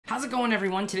How's it going,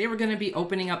 everyone? Today we're going to be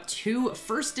opening up two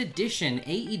first edition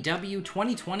AEW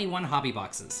 2021 hobby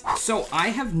boxes. So I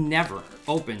have never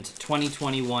opened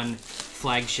 2021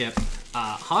 flagship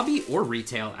hobby or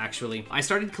retail, actually. I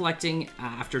started collecting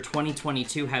after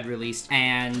 2022 had released,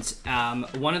 and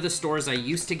one of the stores I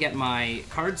used to get my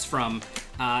cards from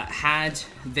had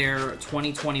their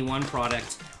 2021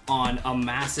 product on a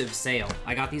massive sale.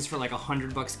 I got these for like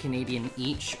 $100 Canadian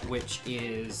each, which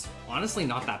is honestly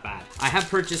not that bad. I have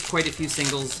purchased quite a few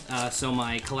singles, so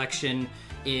my collection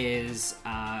is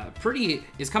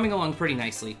coming along pretty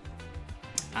nicely.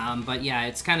 But yeah,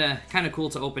 it's kind of cool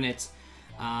to open it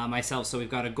myself. So we've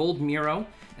got a gold Miro,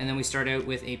 and then we start out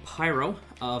with a Pyro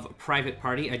of Private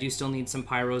Party. I do still need some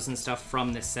Pyros and stuff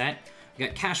from this set. We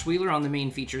got Cash Wheeler on the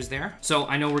main features there. So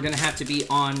I know we're gonna have to be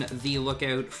on the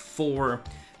lookout for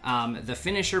the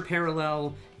finisher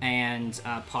parallel and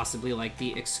possibly like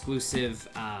the exclusive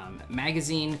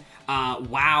magazine.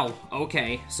 Wow,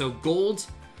 okay, so gold,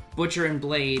 Butcher and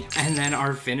Blade, and then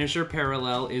our finisher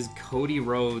parallel is Cody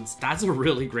Rhodes. That's a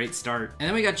really great start. And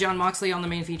then we got Jon Moxley on the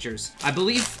main features. I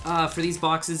believe for these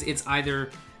boxes, it's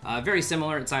either very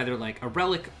similar. It's either like a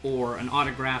relic or an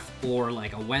autograph or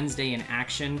like a Wednesday in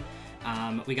action.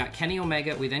 We got Kenny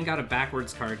Omega. We then got a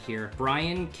backwards card here.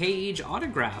 Brian Cage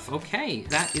autograph. Okay,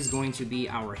 that is going to be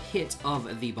our hit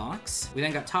of the box. We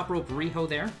then got Top Rope Riho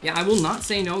there. Yeah, I will not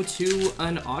say no to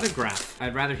an autograph.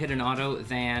 I'd rather hit an auto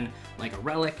than like a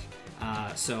relic.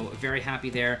 So very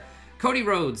happy there. Cody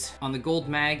Rhodes on the gold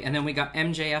mag, and then we got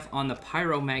MJF on the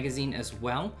Pyro magazine as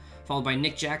well, followed by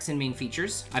Nick Jackson main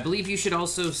features. I believe you should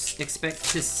also expect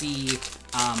to see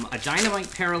a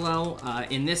Dynamite parallel.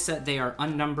 In this set, they are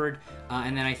unnumbered,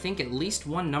 and then I think at least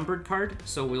one numbered card,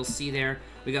 so we'll see there.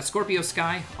 We got Scorpio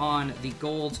Sky on the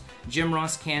gold Jim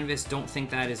Ross canvas. Don't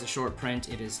think that is a short print.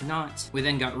 It is not. We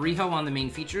then got Riho on the main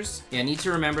features. Yeah, need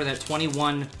to remember that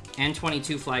 21 and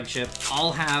 22 flagship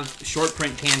all have short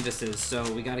print canvases,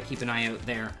 so we got to keep an eye out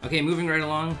there. Okay, moving right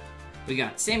along. We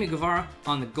got Sammy Guevara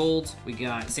on the gold. We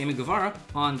got Sammy Guevara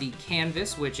on the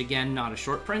canvas, which again, not a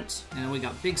short print. And then we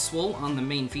got Big Swole on the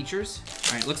main features.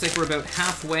 All right, looks like we're about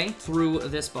halfway through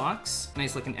this box.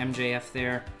 Nice looking MJF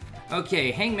there.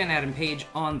 Okay, Hangman Adam Page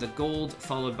on the gold,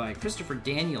 followed by Christopher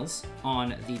Daniels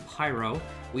on the Pyro.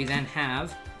 We then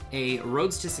have a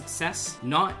Roads to Success,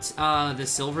 not the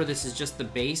silver, this is just the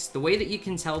base. The way that you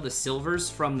can tell the silvers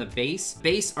from the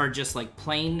base are just like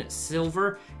plain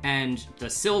silver, and the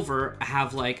silver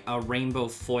have like a rainbow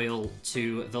foil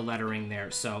to the lettering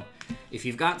there. So if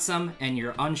you've got some and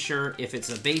you're unsure if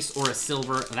it's a base or a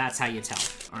silver, that's how you tell.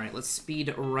 All right, let's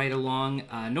speed right along.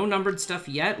 No numbered stuff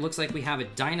yet. Looks like we have a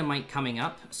Dynamite coming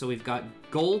up. So we've got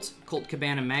gold Colt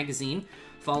Cabana magazine,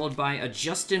 followed by a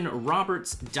Justin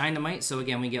Roberts Dynamite. So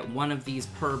again, we get one of these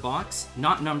per box,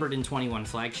 not numbered in 21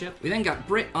 flagship. We then got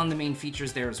Britt on the main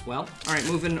features there as well. All right,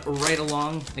 moving right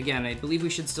along. Again, I believe we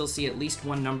should still see at least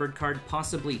one numbered card,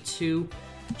 possibly two.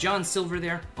 John Silver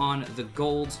there on the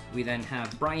gold. We then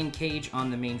have Brian Cage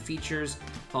on the main features,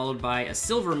 followed by a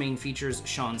silver main features,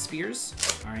 Sean Spears.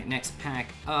 All right, next pack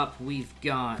up, we've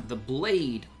got the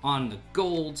Blade on the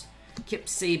gold, Kip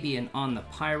Sabian on the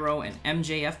Pyro, and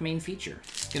MJF main feature.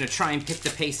 Gonna try and pick the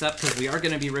pace up because we are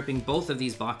gonna be ripping both of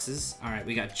these boxes. All right,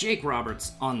 we got Jake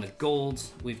Roberts on the gold.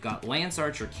 We've got Lance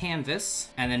Archer canvas,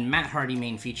 and then Matt Hardy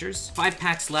main features. 5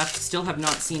 packs left, still have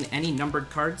not seen any numbered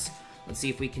cards. Let's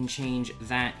see if we can change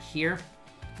that here.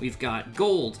 We've got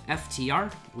gold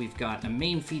FTR, we've got a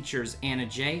main features Anna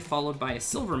Jay, followed by a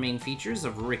silver main features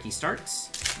of Ricky Starks.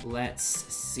 Let's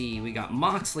see, we got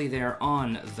Moxley there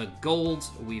on the gold,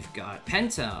 we've got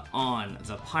Penta on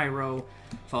the Pyro,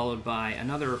 followed by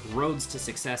another Roads to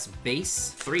Success base.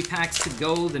 3 packs to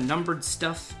go, the numbered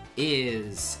stuff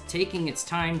is taking its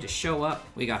time to show up.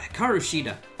 We got Hikaru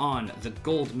Shida on the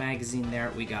gold magazine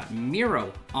there. We got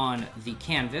Miro on the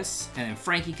canvas, and then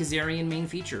Frankie Kazarian main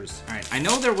features. All right, I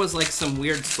know there was like some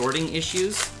weird sorting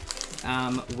issues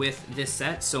with this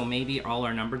set, so maybe all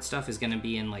our numbered stuff is gonna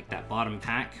be in like that bottom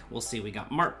pack. We'll see. We got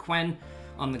Mark Quinn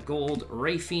on the gold,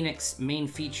 Ray Phoenix main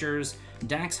features,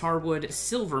 Dax Harwood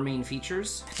silver main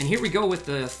features. And here we go with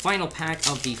the final pack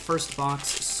of the first box,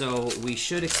 so we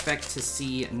should expect to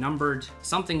see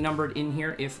something numbered in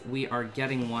here if we are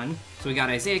getting one. So we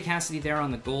got Isaiah Cassidy there on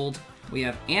the gold. We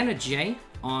have Anna Jay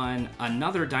on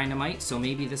another Dynamite, so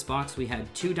maybe this box we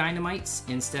had 2 Dynamites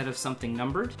instead of something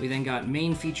numbered. We then got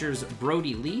main features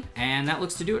Brody Lee, and that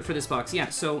looks to do it for this box. Yeah,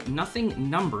 so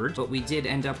nothing numbered, but we did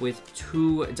end up with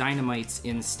 2 Dynamites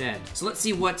instead. So let's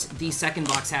see what the second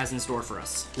box has in store for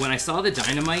us. When I saw the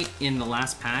Dynamite in the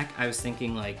last pack, I was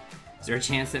thinking like, is there a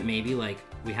chance that maybe like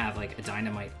we have like a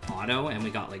Dynamite auto and we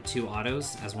got like 2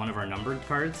 autos as one of our numbered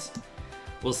cards?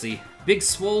 We'll see. Big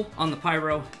Swole on the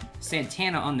Pyro,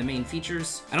 Santana on the main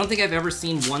features. I don't think I've ever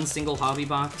seen one single hobby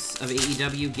box of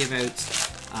AEW give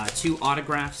out 2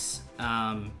 autographs,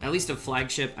 at least of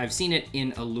flagship. I've seen it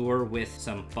in Allure with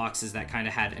some boxes that kind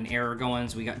of had an error going.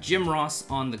 So we got Jim Ross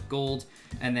on the gold,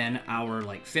 and then our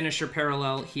like finisher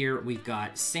parallel here, we've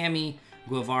got Sammy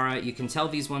Guevara. You can tell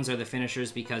these ones are the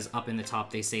finishers because up in the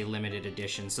top they say limited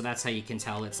edition. So that's how you can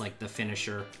tell it's like the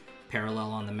finisher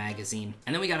parallel on the magazine.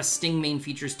 And then we got a Sting main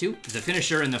features too. The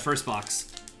finisher in the first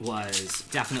box was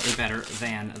definitely better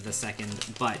than the second,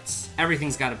 but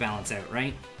everything's got to balance out,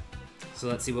 right? So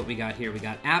let's see what we got here. We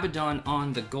got Abaddon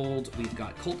on the gold, we've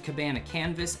got Colt Cabana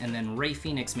canvas, and then Rey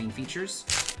Fenix main features.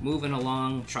 Moving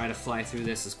along, try to fly through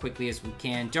this as quickly as we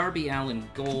can. Darby Allin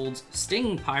gold,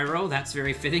 Sting Pyro, that's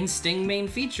very fitting. Sting main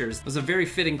features. It was a very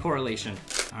fitting correlation.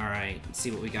 All right, let's see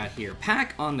what we got here.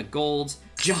 Pack on the gold,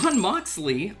 John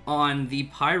Moxley on the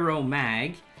Pyro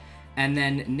mag, and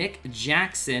then Nick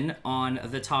Jackson on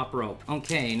the top rope.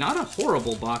 Okay, not a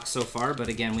horrible box so far, but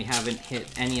again, we haven't hit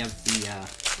any of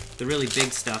the really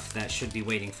big stuff that should be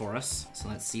waiting for us. So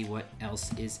let's see what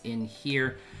else is in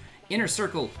here. Inner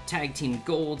Circle Tag Team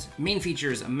Gold, main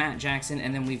features Matt Jackson,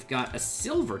 and then we've got a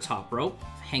silver top rope,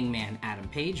 Hangman Adam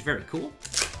Page, very cool.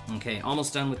 Okay,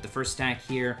 almost done with the first stack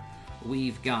here.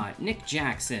 We've got Nick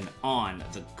Jackson on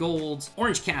the gold,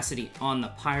 Orange Cassidy on the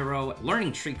Pyro,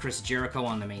 Learning Tree Chris Jericho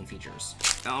on the main features.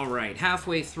 All right,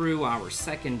 halfway through our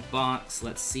second box,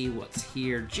 let's see what's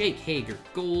here. Jake Hager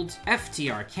gold,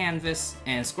 FTR canvas,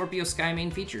 and Scorpio Sky main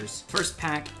features. First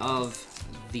pack of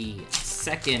the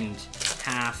second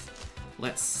half.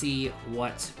 Let's see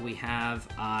what we have.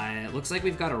 It looks like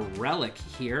we've got a relic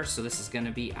here, so this is going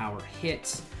to be our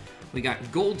hit. We got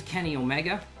gold Kenny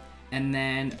Omega. And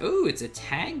then, oh, it's a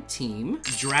tag team.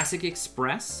 Jurassic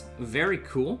Express, very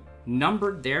cool.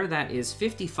 Numbered there, that is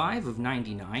 55 of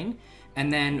 99.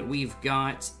 And then we've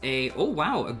got a, oh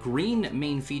wow, a green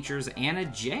main features Anna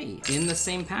Jay in the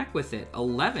same pack with it,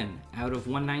 11 out of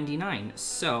 199.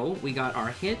 So we got our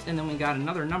hit, and then we got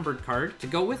another numbered card to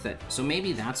go with it. So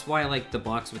maybe that's why like the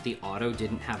box with the auto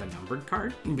didn't have a numbered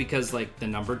card, because like the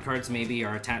numbered cards maybe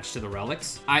are attached to the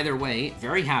relics. Either way,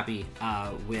 very happy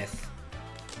with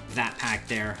that pack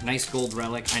there. Nice gold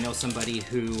relic. I know somebody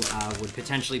who would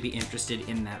potentially be interested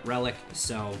in that relic,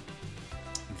 so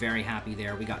very happy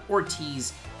there. We got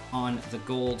Ortiz on the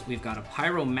gold. We've got a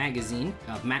Pyro magazine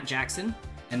of Matt Jackson,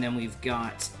 and then we've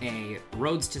got a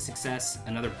Roads to Success,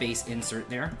 another base insert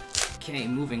there. Okay,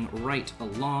 moving right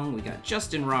along, we got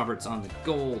Justin Roberts on the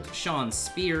gold, Sean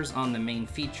Spears on the main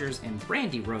features, and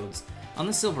Brandy Rhodes on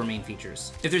the silver main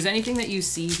features. If there's anything that you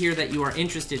see here that you are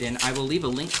interested in, I will leave a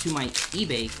link to my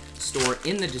eBay store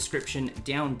in the description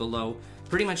down below.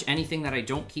 Pretty much anything that I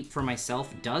don't keep for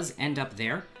myself does end up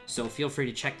there, so feel free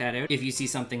to check that out if you see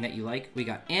something that you like. We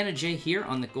got Anna Jay here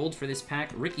on the gold for this pack,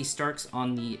 Ricky Starks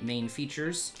on the main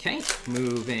features. Okay,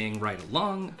 moving right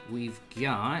along, we've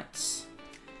got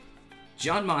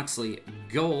John Moxley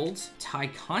gold, Ty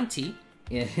Conti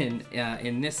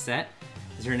in this set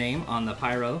is her name on the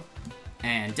Pyro,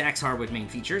 and Dax Harwood main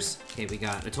features. Okay, we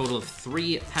got a total of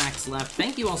 3 packs left.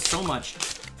 Thank you all so much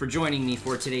for joining me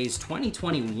for today's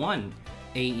 2021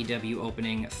 AEW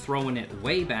opening, throwing it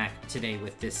way back today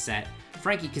with this set.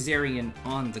 Frankie Kazarian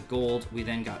on the gold. We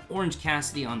then got Orange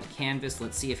Cassidy on the canvas.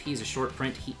 Let's see if he's a short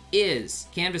print. He is.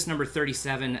 Canvas number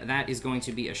 37. That is going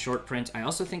to be a short print. I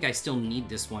also think I still need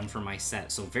this one for my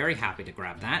set, so very happy to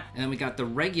grab that. And then we got the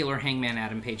regular Hangman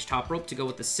Adam Page top rope to go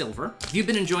with the silver. If you've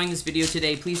been enjoying this video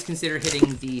today, please consider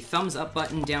hitting the thumbs up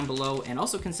button down below, and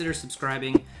also consider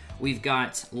subscribing. We've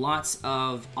got lots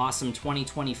of awesome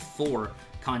 2024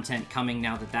 content coming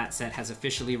now that that set has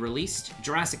officially released.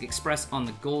 Jurassic Express on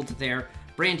the gold there,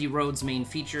 Brandy Rhodes main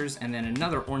features, and then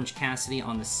another Orange Cassidy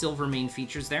on the silver main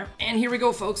features there. And here we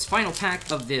go, folks, final pack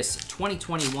of this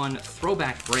 2021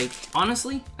 throwback break.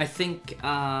 Honestly, I think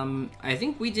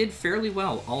we did fairly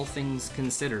well, all things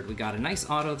considered. We got a nice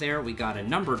auto there, we got a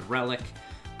numbered relic,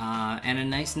 and a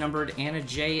nice numbered Anna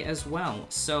Jay as well.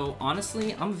 So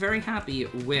honestly, I'm very happy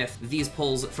with these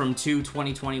pulls from 2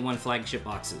 2021 flagship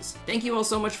boxes. Thank you all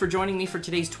so much for joining me for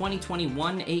today's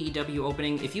 2021 AEW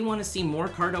opening. If you want to see more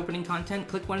card opening content,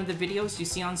 click one of the videos you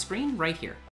see on screen right here.